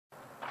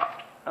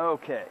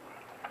Okay.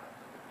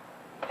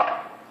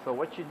 So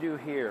what you do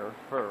here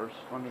first,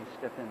 let me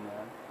step in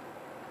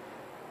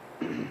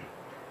there.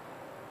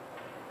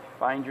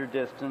 Find your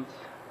distance.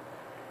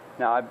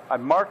 Now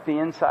I've marked the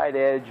inside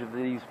edge of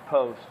these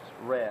posts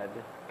red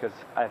because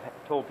I've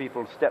told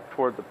people to step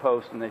toward the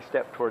post and they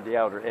step toward the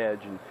outer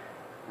edge and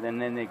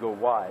then they go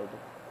wide.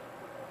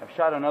 I've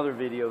shot another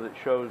video that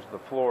shows the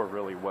floor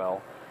really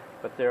well,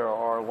 but there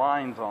are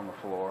lines on the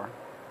floor.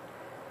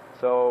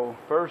 So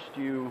first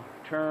you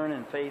turn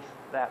and face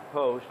that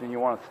post and you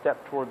want to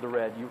step toward the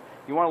red.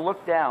 You want to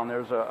look down.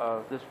 There's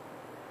this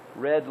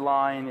red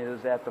line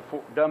is at the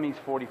dummy's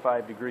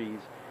 45 degrees.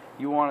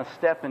 You want to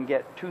step and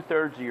get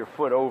 2/3 of your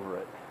foot over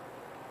it.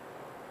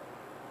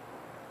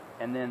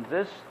 And then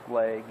this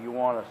leg you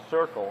want to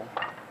circle.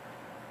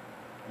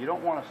 You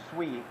don't want to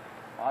sweep.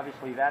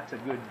 Obviously that's a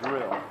good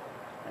drill.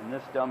 And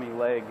this dummy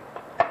leg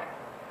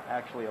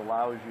actually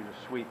allows you to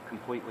sweep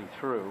completely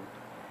through.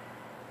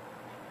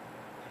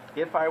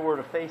 If I were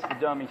to face the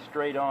dummy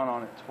straight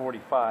on its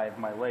 45,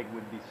 my leg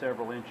would be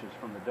several inches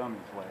from the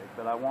dummy's leg.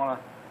 But I want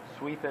to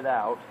sweep it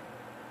out.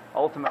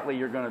 Ultimately,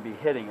 you're going to be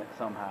hitting it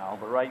somehow,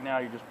 but right now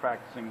you're just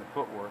practicing the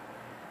footwork.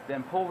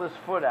 Then pull this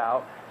foot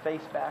out,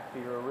 face back to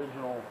your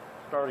original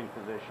starting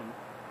position.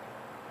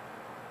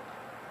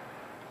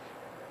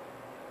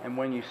 And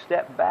when you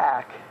step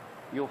back,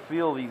 you'll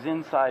feel these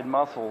inside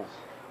muscles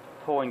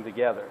pulling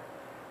together.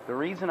 The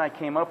reason I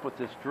came up with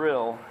this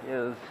drill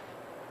is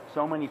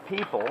so many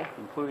people,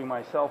 including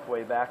myself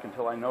way back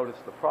until I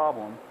noticed the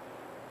problem,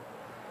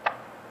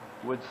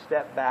 would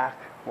step back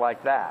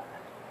like that.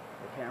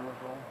 The camera's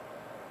roll.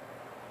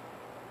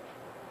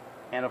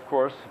 And of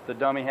course, if the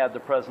dummy had the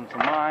presence of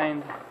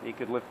mind, he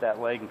could lift that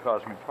leg and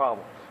cause me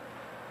problems.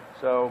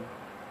 So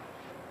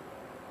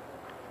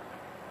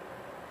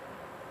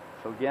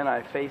again,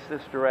 I face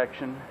this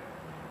direction.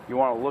 You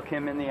want to look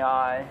him in the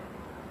eye,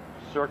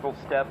 circle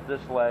step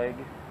this leg.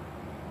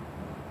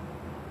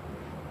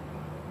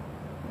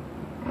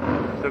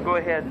 So go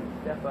ahead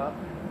and step up.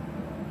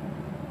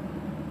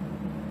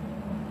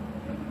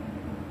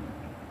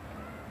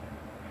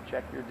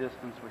 Check your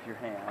distance with your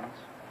hands.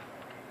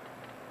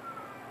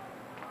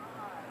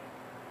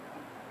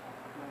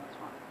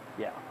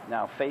 Yeah.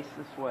 Now face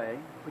this way.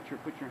 Put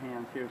your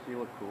hands here so you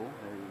look cool.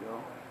 There you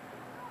go.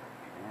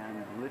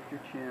 And lift your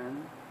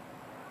chin.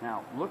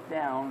 Now look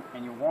down,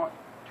 and you want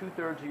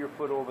 2/3 of your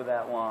foot over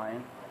that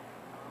line,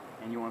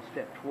 and you want to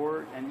step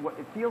toward. And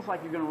it feels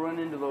like you're going to run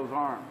into those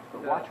arms,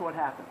 but watch what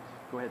happens.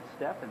 Go ahead,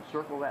 step and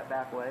circle that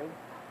back leg.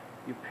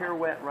 You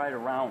pirouette right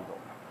around them.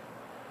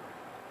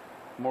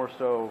 More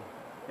so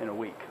in a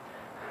week.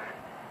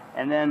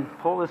 And then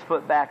pull this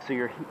foot back so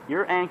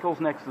your ankle's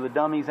next to the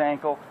dummy's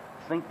ankle.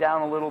 Sink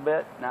down a little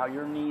bit. Now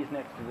your knee's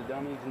next to the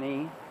dummy's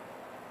knee.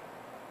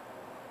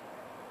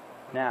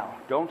 Now,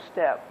 don't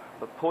step,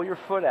 but pull your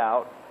foot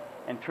out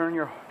and turn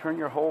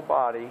your whole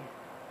body.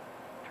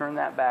 Turn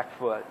that back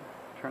foot.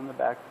 Turn the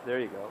back. There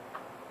you go.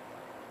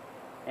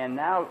 And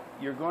now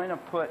you're going to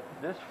put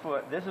this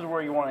foot. This is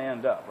where you want to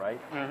end up, right?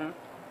 Mm-hmm.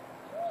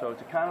 So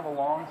it's a kind of a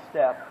long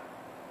step.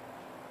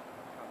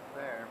 Up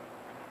there.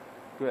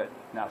 Good.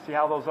 Now see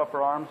how those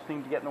upper arms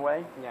seem to get in the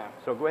way? Yeah.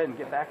 So go ahead and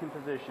get back in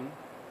position.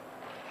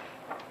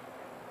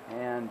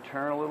 And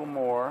turn a little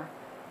more.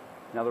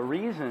 Now the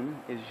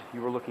reason is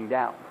you were looking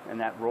down, and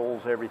that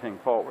rolls everything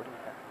forward.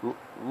 Okay.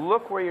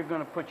 Look where you're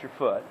going to put your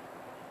foot.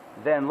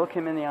 Then look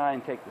him in the eye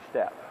and take the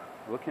step.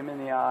 Look him in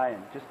the eye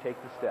and just take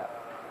the step.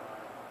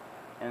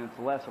 And it's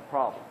less a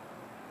problem.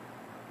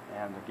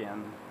 And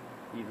again,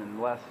 even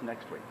less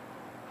next week.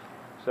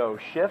 So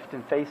shift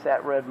and face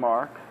that red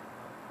mark.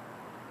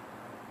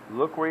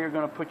 Look where you're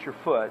going to put your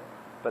foot,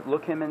 but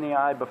look him in the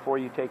eye before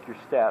you take your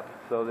step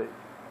so that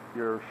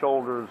your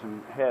shoulders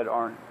and head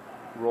aren't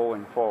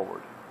rolling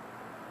forward.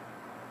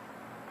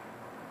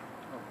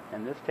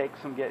 And this takes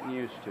some getting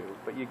used to,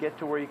 but you get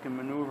to where you can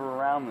maneuver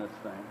around this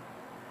thing.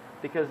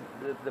 Because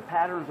the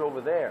patterns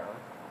over there,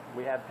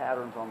 we have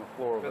patterns on the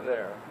floor over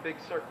there. Big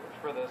circles,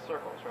 for the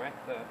circles, right?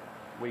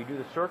 Where you do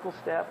the circle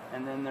step,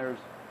 and then there's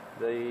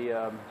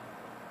the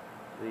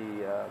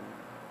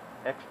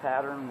X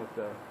pattern with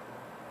the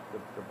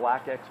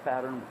black X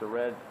pattern with the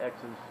red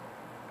X's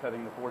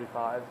cutting the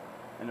 45s.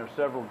 And there's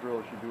several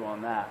drills you do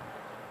on that.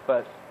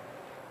 But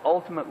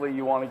ultimately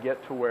you want to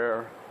get to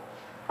where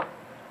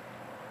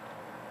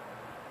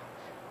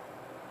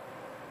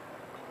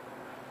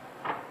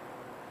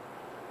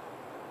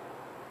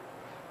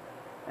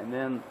and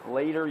then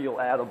later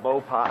you'll add a bow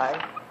pie.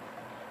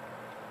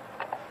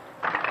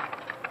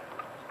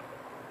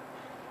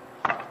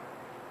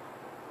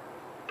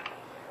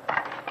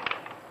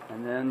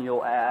 And then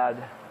you'll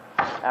add,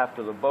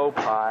 after the bow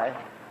pie,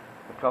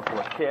 a couple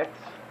of kicks.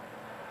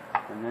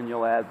 And then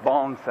you'll add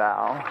bong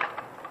sao.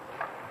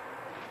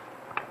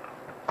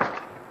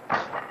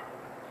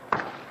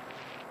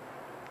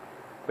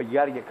 But you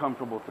got to get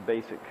comfortable with the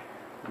basic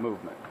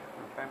movement.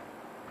 Okay.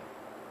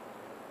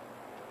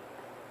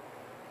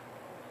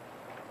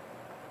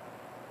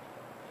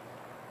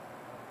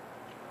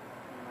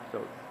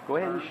 So go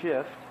ahead and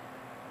shift.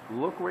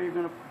 Look where you're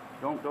going to.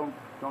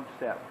 Don't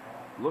step.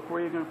 Look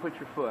where you're going to put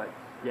your foot.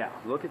 Yeah,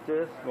 look at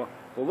this. Well,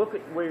 look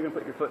at where you're going to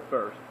put your foot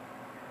first.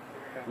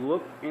 Okay.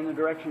 Look in the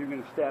direction you're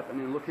going to step, and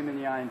then look him in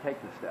the eye and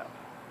take the step.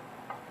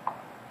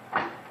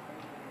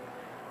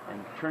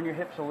 And turn your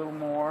hips a little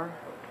more.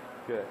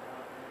 Good.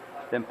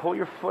 Then pull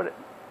your foot.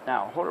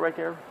 Now, hold it right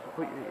there.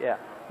 Yeah.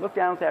 Look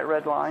down at that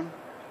red line.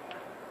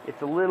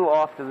 It's a little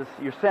off to the.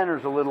 Your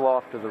center's a little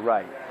off to the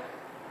right.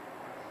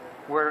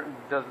 Where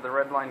does the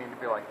red line need to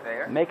be, like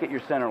there? Make it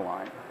your center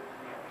line.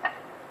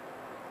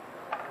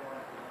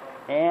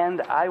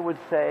 And I would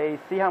say,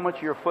 see how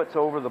much your foot's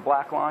over the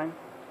black line?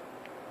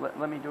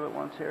 Let me do it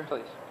once here.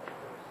 Please.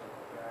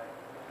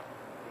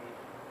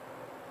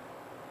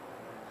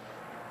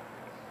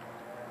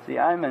 See,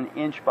 I'm an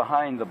inch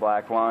behind the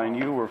black line.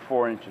 You were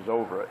 4 inches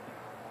over it.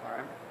 All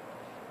right.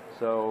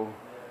 So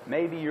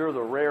maybe you're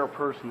the rare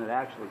person that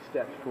actually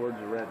steps towards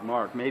the red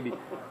mark. Maybe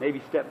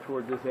step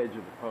toward this edge of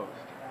the post.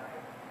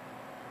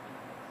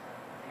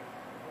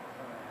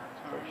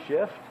 So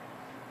shift.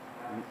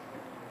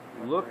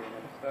 Look.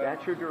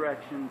 That's your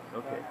direction.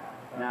 Okay.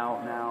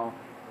 Now,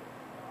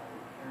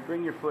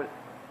 bring your foot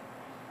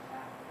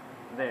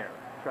there.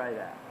 Try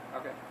that.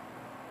 Okay.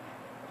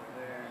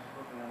 There,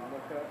 and then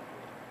look up.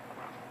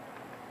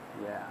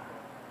 Yeah.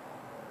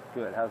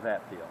 Good. How's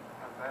that feel?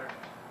 That's better.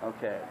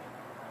 Okay.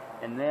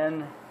 And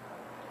then,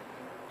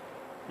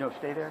 no,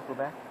 stay there. Go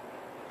back.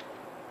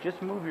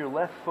 Just move your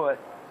left foot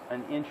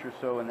an inch or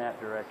so in that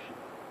direction.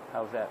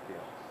 How's that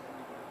feel?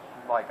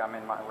 Like I'm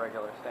in my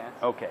regular stance?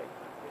 Okay.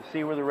 You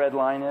see where the red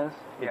line is?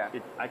 Yeah.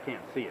 I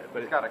can't see it,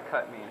 but It's got to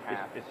cut me in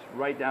half. it's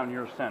right down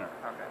your center.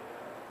 Okay.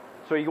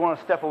 So you want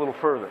to step a little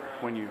further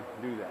when you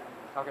do that.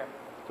 Okay.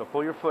 So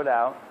pull your foot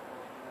out.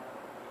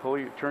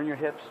 Turn your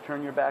hips,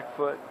 turn your back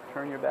foot,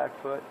 turn your back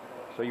foot.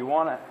 So you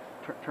want to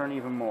turn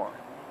even more.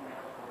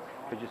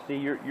 Because you see,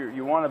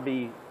 you want to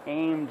be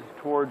aimed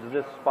towards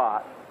this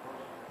spot.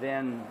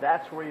 Then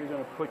that's where you're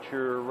going to put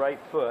your right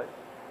foot.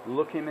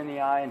 Look him in the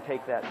eye and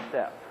take that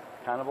step.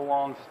 Kind of a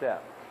long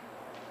step.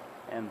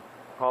 And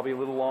probably a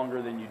little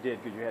longer than you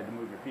did because you had to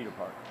move your feet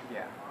apart.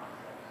 Yeah.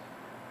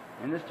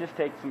 And this just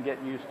takes some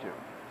getting used to.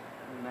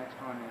 The next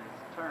one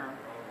is turn.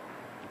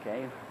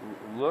 Okay,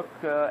 look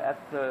at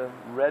the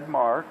red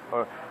mark,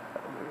 or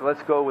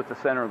let's go with the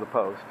center of the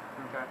post.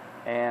 Okay.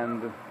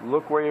 And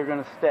look where you're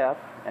going to step,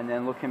 and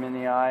then look him in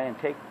the eye and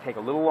take a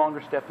little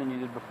longer step than you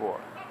did before.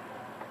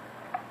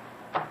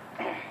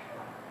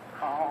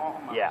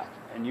 Almost. Yeah,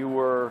 and you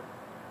were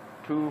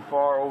too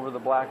far over the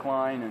black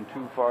line and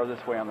too far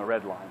this way on the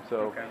red line.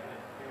 Okay.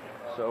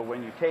 So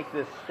when you take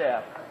this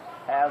step,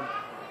 have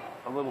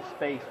a little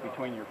space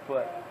between your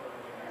foot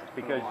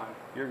because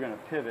you're going to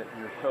pivot and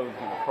your toe's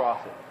going to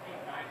cross it.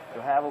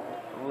 So have a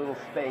little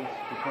space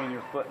between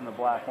your foot and the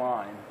black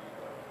line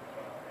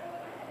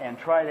and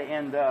try to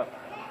end up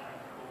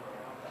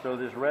so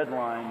this red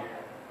line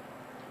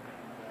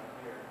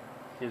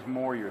is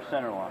more your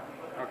center line.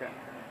 Okay.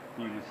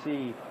 You can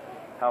see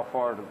how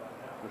far to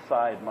the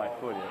side my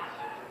foot is.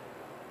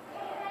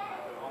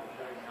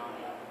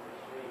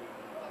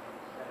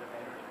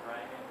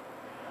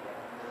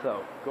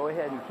 So go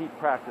ahead and keep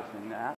practicing that.